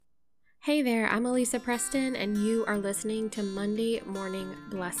Hey there, I'm Elisa Preston, and you are listening to Monday Morning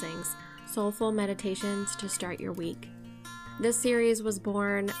Blessings, soulful meditations to start your week. This series was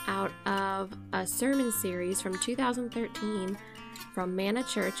born out of a sermon series from 2013 from Manna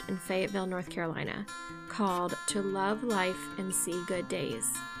Church in Fayetteville, North Carolina, called To Love Life and See Good Days.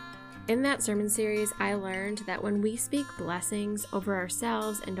 In that sermon series, I learned that when we speak blessings over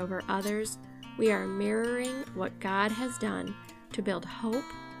ourselves and over others, we are mirroring what God has done to build hope,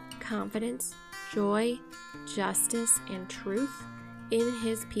 confidence, joy, justice, and truth in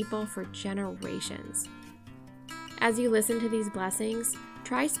His people for generations. As you listen to these blessings,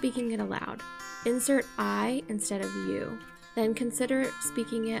 try speaking it aloud. Insert I instead of you. Then consider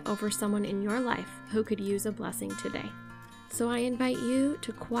speaking it over someone in your life who could use a blessing today. So I invite you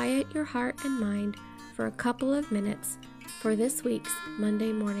to quiet your heart and mind for a couple of minutes for this week's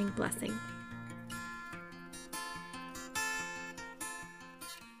Monday morning blessing.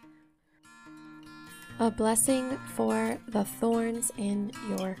 A blessing for the thorns in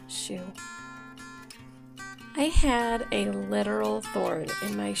your shoe. I had a literal thorn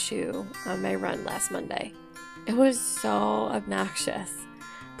in my shoe on my run last Monday. It was so obnoxious.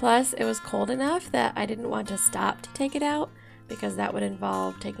 Plus, it was cold enough that I didn't want to stop to take it out because that would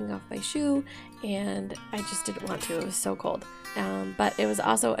involve taking off my shoe, and I just didn't want to. It was so cold. But it was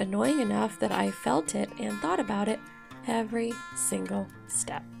also annoying enough that I felt it and thought about it every single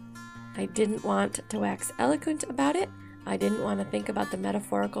step. I didn't want to wax eloquent about it. I didn't want to think about the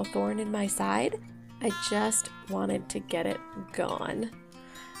metaphorical thorn in my side. I just wanted to get it gone.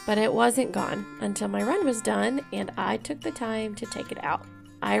 But it wasn't gone until my run was done and I took the time to take it out.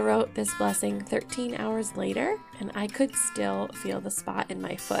 I wrote this blessing 13 hours later, and I could still feel the spot in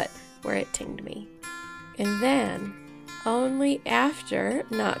my foot where it tinged me. And then, only after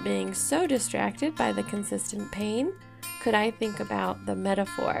not being so distracted by the consistent pain, could I think about the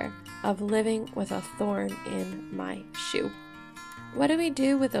metaphor of living with a thorn in my shoe. What do we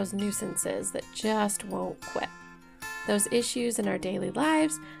do with those nuisances that just won't quit? Those issues in our daily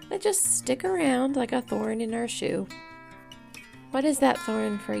lives that just stick around like a thorn in our shoe. What is that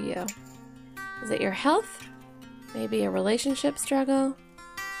thorn for you? Is it your health? Maybe a relationship struggle?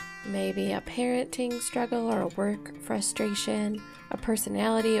 Maybe a parenting struggle or a work frustration? A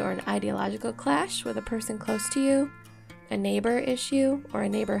personality or an ideological clash with a person close to you? A neighbor issue or a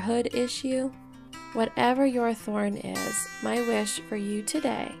neighborhood issue? Whatever your thorn is, my wish for you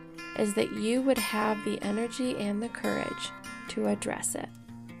today is that you would have the energy and the courage to address it.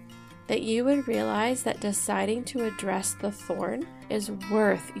 That you would realize that deciding to address the thorn is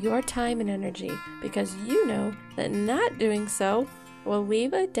worth your time and energy because you know that not doing so will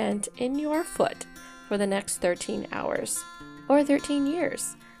leave a dent in your foot for the next 13 hours or 13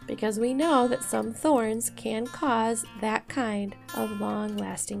 years. Because we know that some thorns can cause that kind of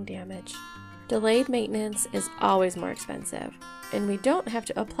long-lasting damage. Delayed maintenance is always more expensive, and we don't have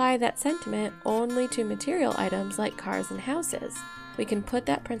to apply that sentiment only to material items like cars and houses. We can put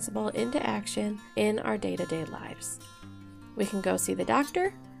that principle into action in our day-to-day lives. We can go see the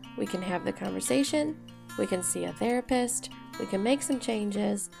doctor, we can have the conversation, we can see a therapist, we can make some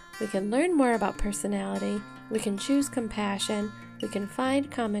changes, we can learn more about personality, we can choose compassion, we can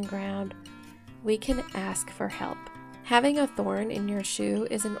find common ground, we can ask for help. Having a thorn in your shoe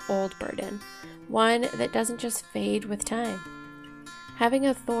is an old burden, one that doesn't just fade with time. Having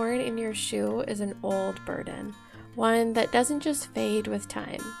a thorn in your shoe is an old burden, one that doesn't just fade with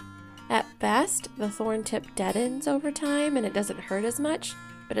time. At best, the thorn tip deadens over time and it doesn't hurt as much,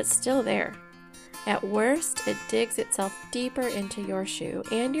 but it's still there. At worst, it digs itself deeper into your shoe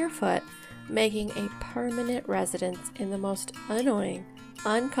and your foot, making a permanent residence in the most annoying,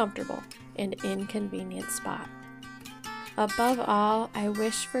 uncomfortable, and inconvenient spot. Above all, I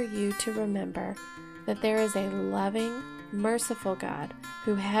wish for you to remember that there is a loving, merciful God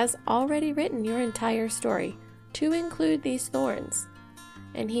who has already written your entire story to include these thorns,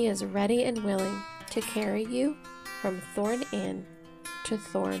 and He is ready and willing to carry you from thorn in to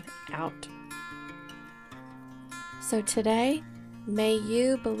thorn out. So today, may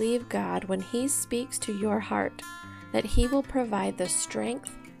you believe God when He speaks to your heart that He will provide the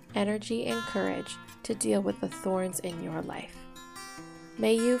strength, energy, and courage to deal with the thorns in your life.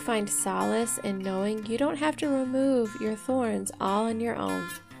 May you find solace in knowing you don't have to remove your thorns all on your own.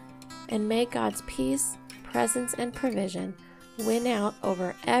 And may God's peace, presence, and provision win out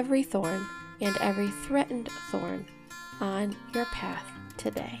over every thorn and every threatened thorn on your path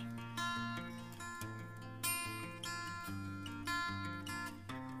today.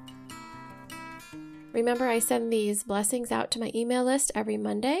 Remember, I send these blessings out to my email list every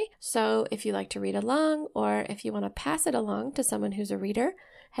Monday, so if you like to read along or if you want to pass it along to someone who's a reader,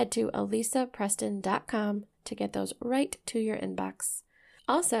 head to alisapreston.com to get those right to your inbox.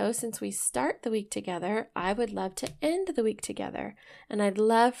 Also, since we start the week together, I would love to end the week together, and I'd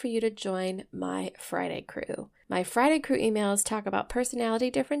love for you to join my Friday crew. My Friday crew emails talk about personality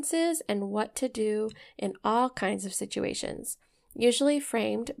differences and what to do in all kinds of situations, usually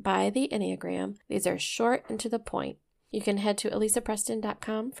framed by the Enneagram. These are short and to the point. You can head to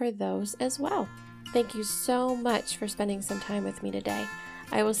alisapreston.com for those as well. Thank you so much for spending some time with me today.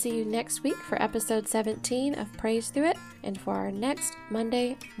 I will see you next week for episode 17 of Praise Through It and for our next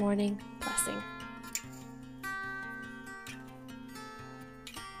Monday morning blessing.